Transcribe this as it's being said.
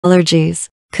Allergies.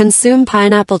 Consume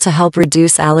pineapple to help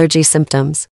reduce allergy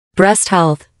symptoms. Breast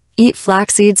health. Eat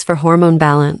flax seeds for hormone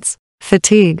balance.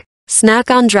 Fatigue.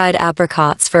 Snack on dried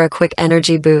apricots for a quick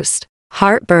energy boost.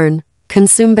 Heartburn.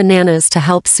 Consume bananas to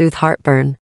help soothe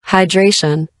heartburn.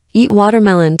 Hydration. Eat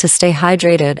watermelon to stay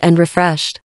hydrated and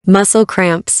refreshed. Muscle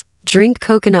cramps. Drink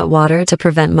coconut water to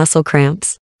prevent muscle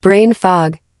cramps. Brain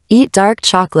fog. Eat dark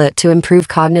chocolate to improve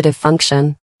cognitive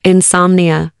function.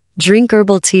 Insomnia. Drink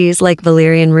herbal teas like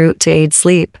valerian root to aid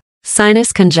sleep.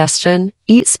 Sinus congestion.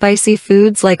 Eat spicy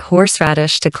foods like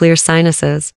horseradish to clear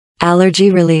sinuses. Allergy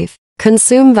relief.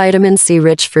 Consume vitamin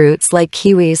C-rich fruits like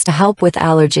kiwis to help with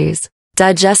allergies.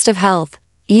 Digestive health.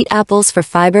 Eat apples for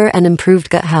fiber and improved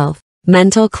gut health.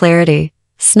 Mental clarity.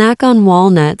 Snack on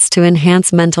walnuts to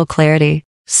enhance mental clarity.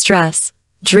 Stress.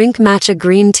 Drink matcha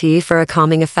green tea for a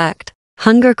calming effect.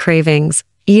 Hunger cravings.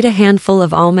 Eat a handful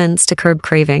of almonds to curb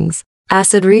cravings.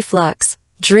 Acid reflux.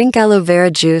 Drink aloe vera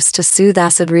juice to soothe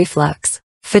acid reflux.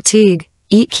 Fatigue.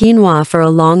 Eat quinoa for a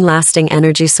long-lasting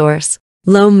energy source.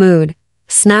 Low mood.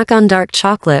 Snack on dark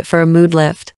chocolate for a mood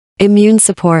lift. Immune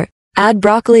support. Add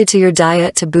broccoli to your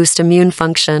diet to boost immune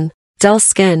function. Dull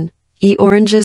skin. Eat oranges